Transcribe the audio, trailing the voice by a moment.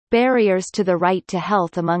Barriers to the Right to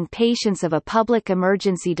Health Among Patients of a Public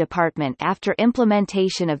Emergency Department After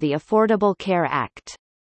Implementation of the Affordable Care Act.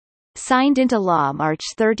 Signed into law March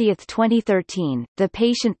 30, 2013, the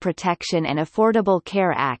Patient Protection and Affordable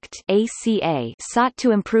Care Act (ACA) sought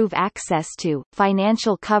to improve access to,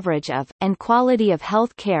 financial coverage of, and quality of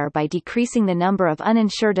health care by decreasing the number of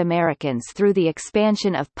uninsured Americans through the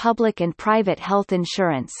expansion of public and private health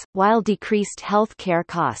insurance, while decreased health care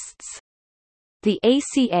costs. The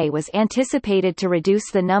ACA was anticipated to reduce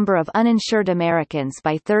the number of uninsured Americans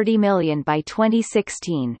by 30 million by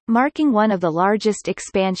 2016, marking one of the largest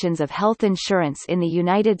expansions of health insurance in the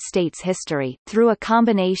United States history, through a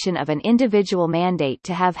combination of an individual mandate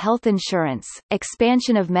to have health insurance,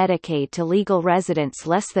 expansion of Medicaid to legal residents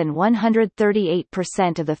less than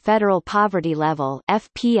 138% of the federal poverty level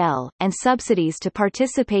 (FPL), and subsidies to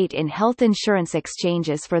participate in health insurance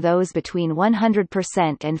exchanges for those between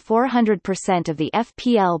 100% and 400% of the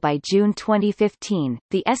FPL. By June 2015,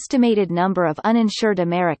 the estimated number of uninsured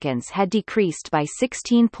Americans had decreased by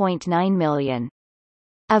 16.9 million.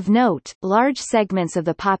 Of note, large segments of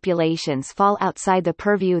the populations fall outside the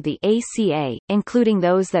purview of the ACA, including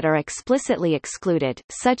those that are explicitly excluded,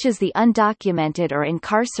 such as the undocumented or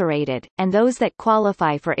incarcerated, and those that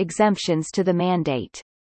qualify for exemptions to the mandate.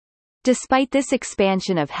 Despite this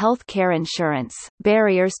expansion of health care insurance,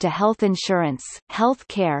 barriers to health insurance, health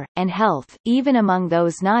care, and health, even among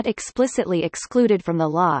those not explicitly excluded from the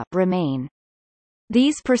law, remain.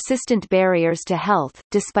 These persistent barriers to health,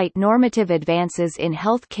 despite normative advances in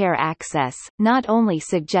health care access, not only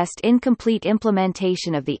suggest incomplete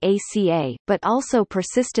implementation of the ACA, but also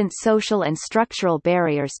persistent social and structural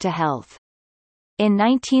barriers to health. In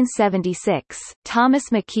 1976, Thomas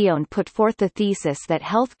McKeown put forth the thesis that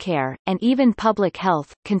health care, and even public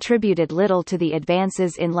health, contributed little to the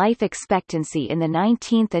advances in life expectancy in the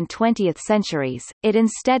 19th and 20th centuries, it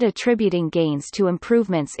instead attributing gains to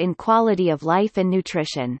improvements in quality of life and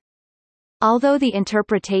nutrition. Although the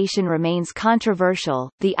interpretation remains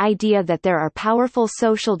controversial, the idea that there are powerful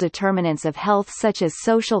social determinants of health such as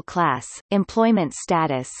social class, employment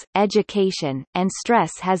status, education, and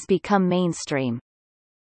stress has become mainstream.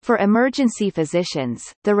 For emergency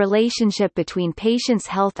physicians, the relationship between patients'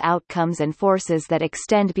 health outcomes and forces that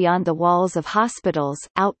extend beyond the walls of hospitals,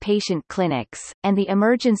 outpatient clinics, and the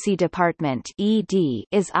emergency department (ED)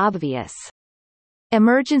 is obvious.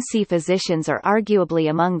 Emergency physicians are arguably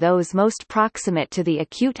among those most proximate to the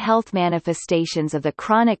acute health manifestations of the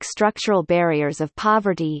chronic structural barriers of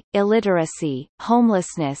poverty, illiteracy,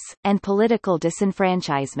 homelessness, and political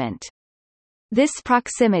disenfranchisement. This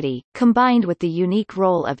proximity, combined with the unique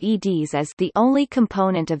role of EDs as the only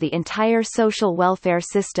component of the entire social welfare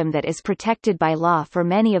system that is protected by law for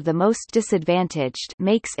many of the most disadvantaged,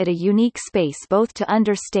 makes it a unique space both to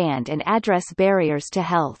understand and address barriers to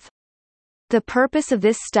health. The purpose of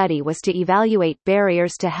this study was to evaluate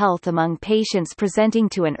barriers to health among patients presenting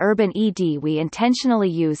to an urban ED. We intentionally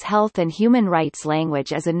use health and human rights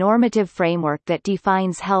language as a normative framework that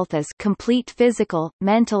defines health as complete physical,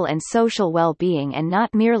 mental and social well-being and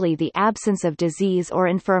not merely the absence of disease or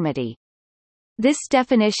infirmity. This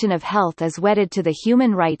definition of health is wedded to the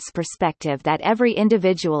human rights perspective that every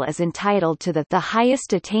individual is entitled to the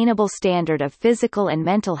highest attainable standard of physical and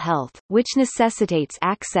mental health, which necessitates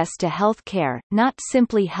access to health care, not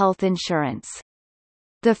simply health insurance.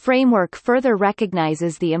 The framework further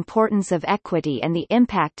recognizes the importance of equity and the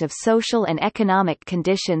impact of social and economic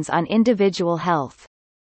conditions on individual health.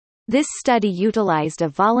 This study utilized a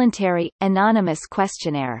voluntary, anonymous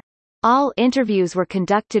questionnaire. All interviews were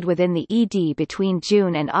conducted within the ED between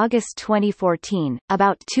June and August 2014,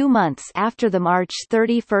 about 2 months after the March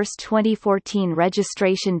 31, 2014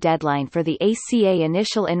 registration deadline for the ACA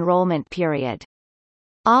initial enrollment period.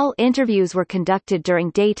 All interviews were conducted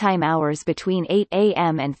during daytime hours between 8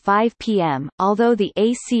 a.m. and 5 p.m. Although the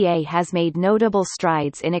ACA has made notable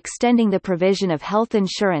strides in extending the provision of health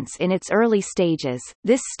insurance in its early stages,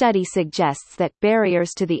 this study suggests that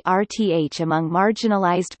barriers to the RTH among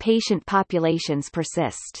marginalized patient populations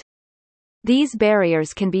persist. These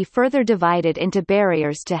barriers can be further divided into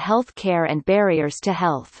barriers to health care and barriers to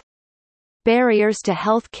health. Barriers to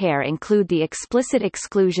health care include the explicit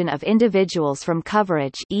exclusion of individuals from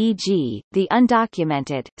coverage, e.g., the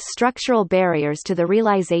undocumented, structural barriers to the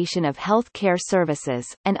realization of health care services,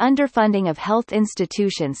 and underfunding of health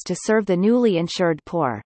institutions to serve the newly insured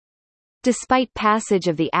poor. Despite passage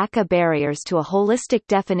of the ACA, barriers to a holistic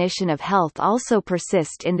definition of health also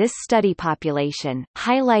persist in this study population,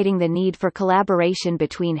 highlighting the need for collaboration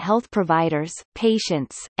between health providers,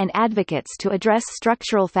 patients, and advocates to address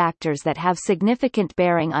structural factors that have significant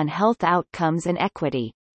bearing on health outcomes and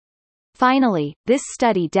equity. Finally, this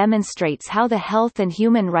study demonstrates how the health and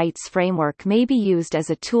human rights framework may be used as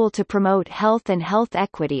a tool to promote health and health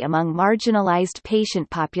equity among marginalized patient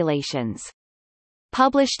populations.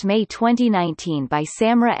 Published May 2019 by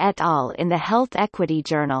Samra et al. In the Health Equity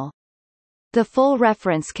Journal. The full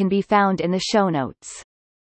reference can be found in the show notes.